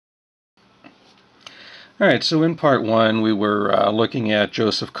All right, so in part one, we were looking at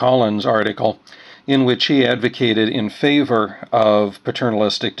Joseph Collins' article in which he advocated in favor of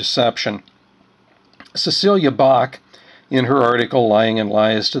paternalistic deception. Sisselia Bok, in her article Lying and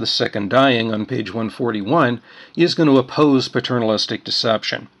Lies to the Sick and Dying on page 141, is going to oppose paternalistic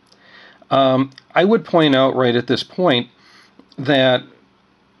deception. I would point out right at this point that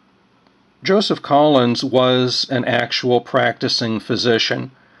Joseph Collins was an actual practicing physician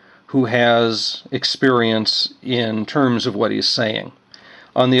who has experience in terms of what he's saying.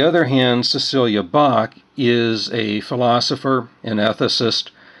 On the other hand, Sisselia Bok is a philosopher, an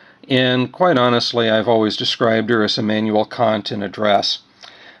ethicist, and quite honestly, I've always described her as Immanuel Kant in a dress,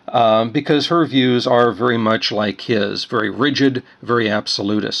 because her views are very much like his, very rigid, very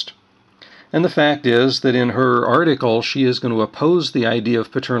absolutist. And the fact is that in her article, she is going to oppose the idea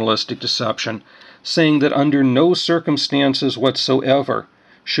of paternalistic deception, saying that under no circumstances whatsoever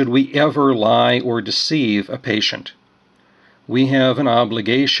should we ever lie or deceive a patient. We have an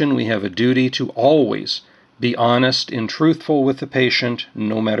obligation, we have a duty to always be honest and truthful with the patient,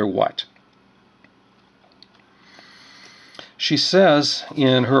 no matter what. She says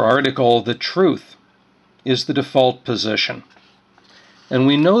in her article that truth is the default position. And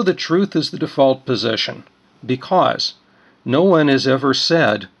we know that truth is the default position because no one has ever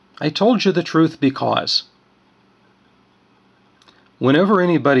said, "I told you the truth because." Whenever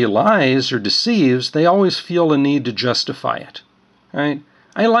anybody lies or deceives, they always feel a need to justify it. Right?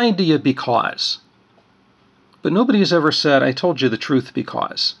 I lied to you because. But nobody has ever said, "I told you the truth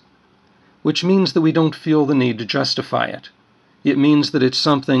because," which means that we don't feel the need to justify it. It means that it's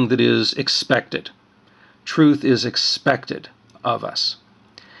something that is expected. Truth is expected of us.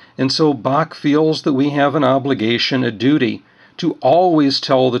 And so Bok feels that we have an obligation, a duty, to always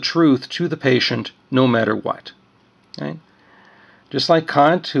tell the truth to the patient, no matter what. Right? Just like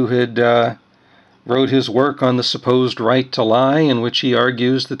Kant, who had wrote his work on the supposed right to lie, in which he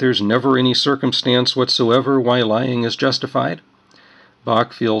argues that there's never any circumstance whatsoever why lying is justified,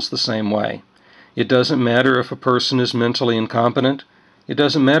 Bok feels the same way. It doesn't matter if a person is mentally incompetent. It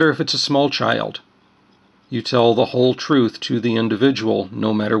doesn't matter if it's a small child. You tell the whole truth to the individual,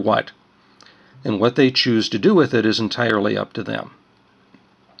 no matter what. And what they choose to do with it is entirely up to them.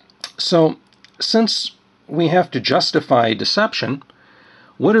 So, since we have to justify deception,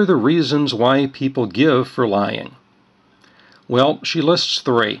 what are the reasons why people give for lying? Well, she lists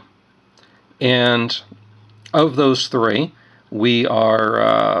three. And of those three,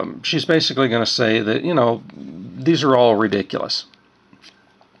 she's basically going to say that, these are all ridiculous.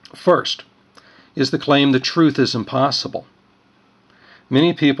 First is the claim that truth is impossible.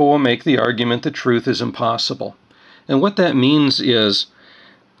 Many people will make the argument that truth is impossible. And what that means is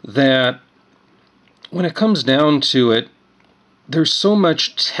that when it comes down to it, there's so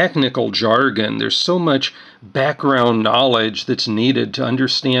much technical jargon, there's so much background knowledge that's needed to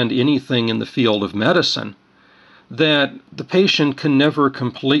understand anything in the field of medicine that the patient can never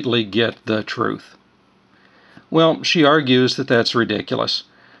completely get the truth. Well, she argues that that's ridiculous.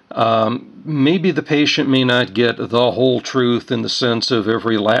 Maybe the patient may not get the whole truth in the sense of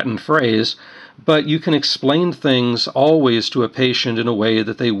every Latin phrase, but you can explain things always to a patient in a way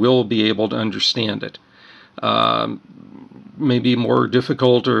that they will be able to understand it. Maybe more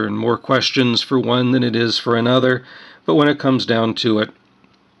difficult or more questions for one than it is for another, but when it comes down to it,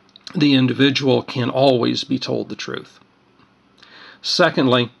 the individual can always be told the truth.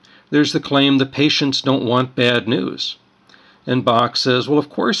 Secondly, there's the claim that patients don't want bad news. And Bok says, well, of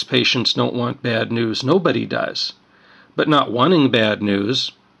course patients don't want bad news. Nobody does. But not wanting bad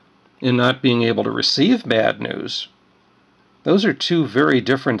news and not being able to receive bad news, those are two very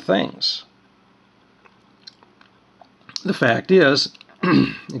different things. The fact is,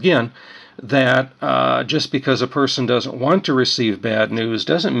 again, that just because a person doesn't want to receive bad news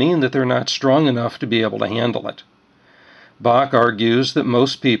doesn't mean that they're not strong enough to be able to handle it. Bok argues that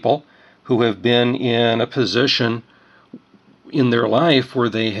most people who have been in a position in their life where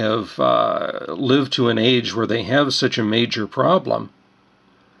they have lived to an age where they have such a major problem,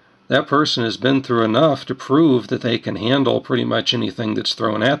 that person has been through enough to prove that they can handle pretty much anything that's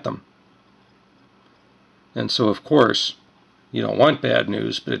thrown at them. And so, of course, you don't want bad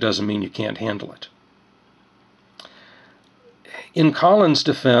news, but it doesn't mean you can't handle it. In Collins'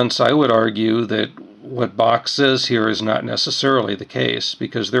 defense, I would argue that what Bok says here is not necessarily the case,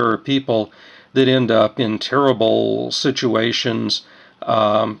 because there are people that end up in terrible situations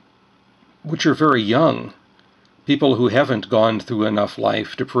which are very young, people who haven't gone through enough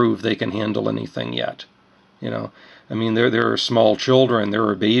life to prove they can handle anything yet. There are small children, there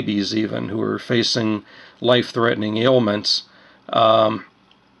are babies even, who are facing life-threatening ailments.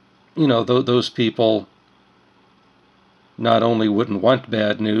 Those people not only wouldn't want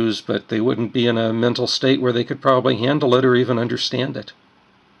bad news, but they wouldn't be in a mental state where they could probably handle it or even understand it.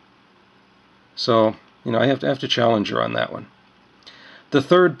 So, I have to challenge her on that one. The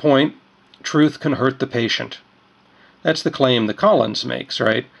third point, truth can hurt the patient. That's the claim that Collins makes,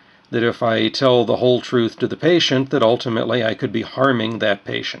 right? That if I tell the whole truth to the patient, that ultimately I could be harming that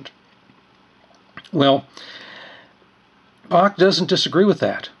patient. Well, Bok doesn't disagree with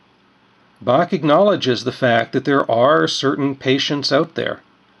that. Bok acknowledges the fact that there are certain patients out there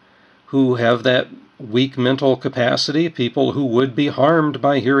who have that weak mental capacity, people who would be harmed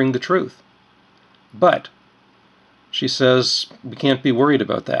by hearing the truth. But, she says, we can't be worried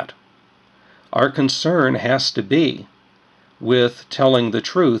about that. Our concern has to be with telling the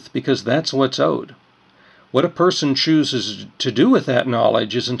truth, because that's what's owed. What a person chooses to do with that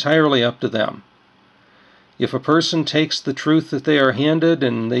knowledge is entirely up to them. If a person takes the truth that they are handed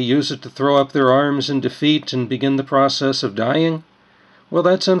and they use it to throw up their arms in defeat and begin the process of dying, well,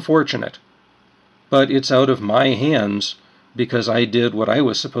 that's unfortunate. But it's out of my hands because I did what I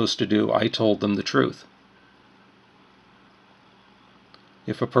was supposed to do. I told them the truth.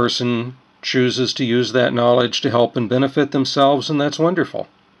 If a person chooses to use that knowledge to help and benefit themselves, and that's wonderful.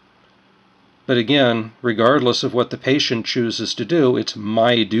 But again, regardless of what the patient chooses to do, it's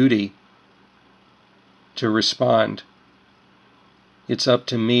my duty to respond. It's up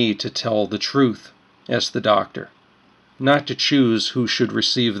to me to tell the truth as the doctor, not to choose who should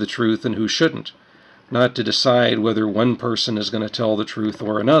receive the truth and who shouldn't, not to decide whether one person is going to tell the truth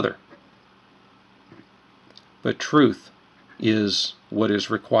or another. But truth is what is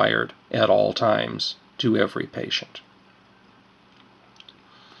required at all times to every patient.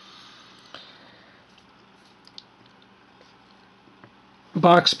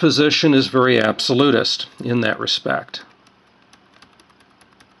 Bok's position is very absolutist in that respect.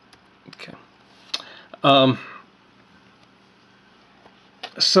 Okay.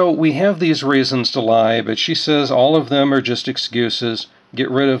 So we have these reasons to lie, but she says all of them are just excuses. Get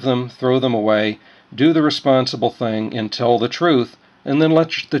rid of them, throw them away, do the responsible thing, and tell the truth, and then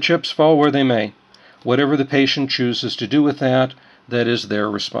let the chips fall where they may. Whatever the patient chooses to do with that, that is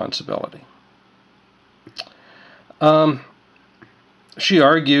their responsibility. She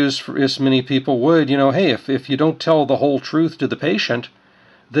argues, as many people would, hey, if you don't tell the whole truth to the patient,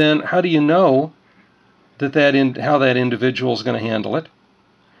 then how do you know how that individual is going to handle it?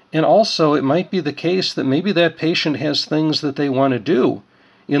 And also, it might be the case that maybe that patient has things that they want to do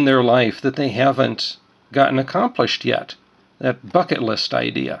in their life that they haven't gotten accomplished yet. That bucket list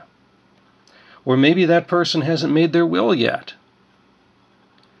idea. Or maybe that person hasn't made their will yet.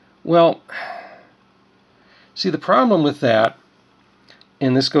 Well, see, the problem with that,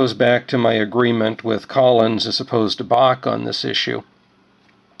 and this goes back to my agreement with Collins as opposed to Bok on this issue,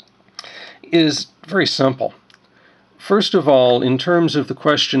 is very simple. First of all, in terms of the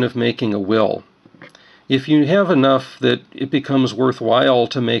question of making a will, if you have enough that it becomes worthwhile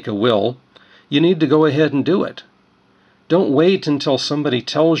to make a will, you need to go ahead and do it. Don't wait until somebody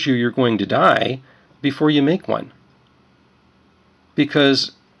tells you you're going to die before you make one.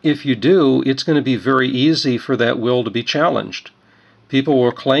 Because if you do, it's going to be very easy for that will to be challenged. People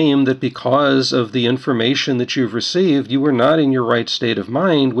will claim that because of the information that you've received, you were not in your right state of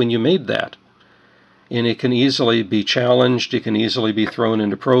mind when you made that. And it can easily be challenged, it can easily be thrown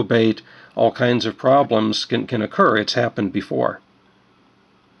into probate, all kinds of problems can occur. It's happened before.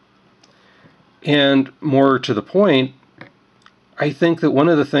 And more to the point, I think that one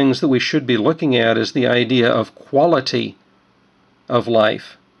of the things that we should be looking at is the idea of quality of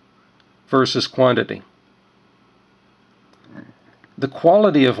life versus quantity. The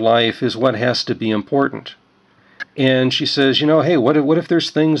quality of life is what has to be important. And she says, hey, what if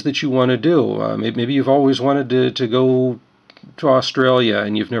there's things that you want to do? Maybe you've always wanted to go to Australia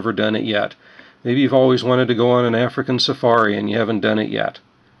and you've never done it yet. Maybe you've always wanted to go on an African safari and you haven't done it yet.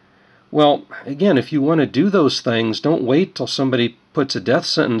 Well, again, if you want to do those things, don't wait till somebody puts a death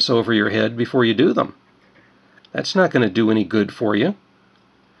sentence over your head before you do them. That's not going to do any good for you.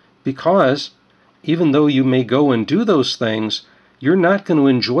 Because even though you may go and do those things, you're not going to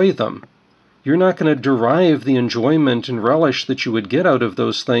enjoy them. You're not going to derive the enjoyment and relish that you would get out of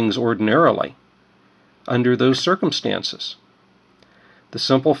those things ordinarily under those circumstances. The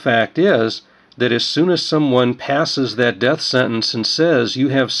simple fact is that as soon as someone passes that death sentence and says you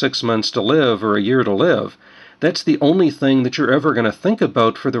have 6 months to live or a year to live, that's the only thing that you're ever going to think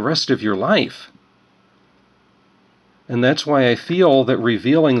about for the rest of your life. And that's why I feel that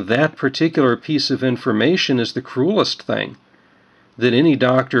revealing that particular piece of information is the cruelest thing that any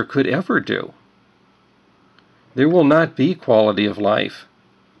doctor could ever do. There will not be quality of life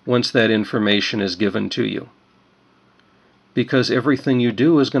once that information is given to you. because everything you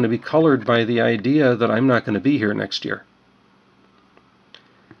do is going to be colored by the idea that I'm not going to be here next year.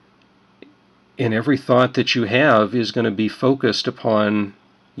 And every thought that you have is going to be focused upon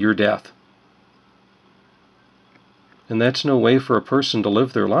your death. And that's no way for a person to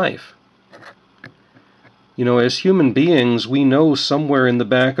live their life. You know, as human beings, we know somewhere in the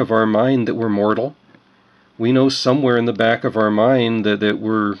back of our mind that we're mortal. We know somewhere in the back of our mind that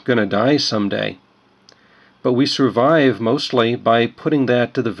we're going to die someday. But we survive mostly by putting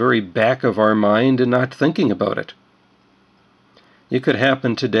that to the very back of our mind and not thinking about it. It could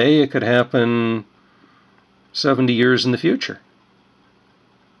happen today, it could happen 70 years in the future.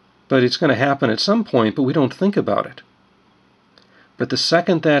 But it's going to happen at some point, but we don't think about it. But the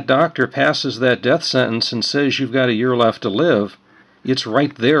second that doctor passes that death sentence and says you've got a year left to live, it's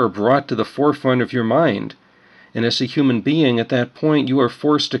right there brought to the forefront of your mind. And as a human being, at that point, you are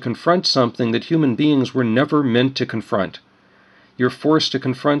forced to confront something that human beings were never meant to confront. You're forced to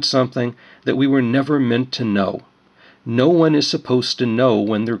confront something that we were never meant to know. No one is supposed to know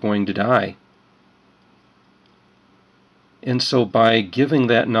when they're going to die. And so by giving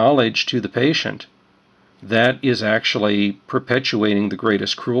that knowledge to the patient, that is actually perpetuating the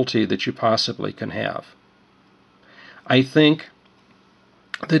greatest cruelty that you possibly can have. I think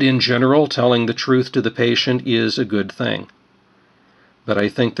that in general, telling the truth to the patient is a good thing. But I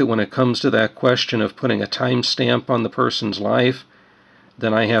think that when it comes to that question of putting a time stamp on the person's life,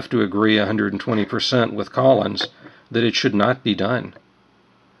 then I have to agree 120% with Collins that it should not be done.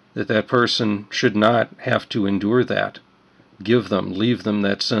 That person should not have to endure that. Leave them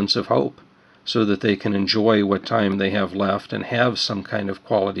that sense of hope so that they can enjoy what time they have left and have some kind of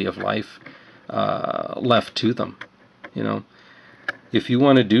quality of life left to them. You know, if you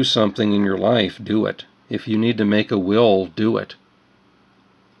want to do something in your life, do it. If you need to make a will, do it.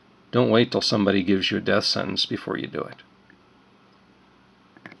 Don't wait till somebody gives you a death sentence before you do it.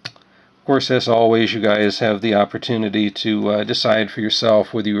 Of course, as always, you guys have the opportunity to decide for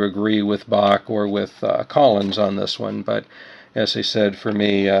yourself whether you agree with Bok or with Collins on this one. But as I said, for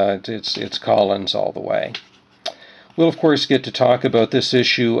me, it's Collins all the way. We'll, of course, get to talk about this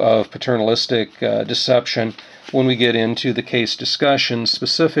issue of paternalistic deception when we get into the case discussion,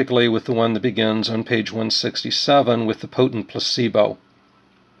 specifically with the one that begins on page 167 with the potent placebo.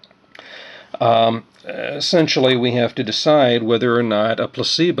 Essentially, we have to decide whether or not a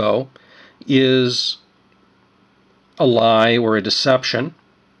placebo is a lie or a deception,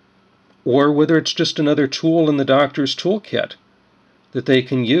 or whether it's just another tool in the doctor's toolkit that they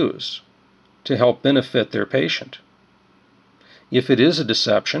can use to help benefit their patient. If it is a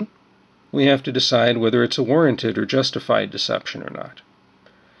deception, we have to decide whether it's a warranted or justified deception or not.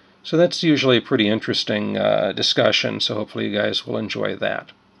 So that's usually a pretty interesting discussion, so hopefully you guys will enjoy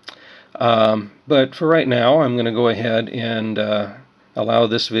that. But for right now, I'm going to go ahead and allow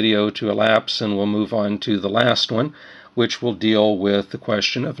this video to elapse, and we'll move on to the last one, which will deal with the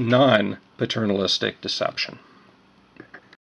question of non-paternalistic deception.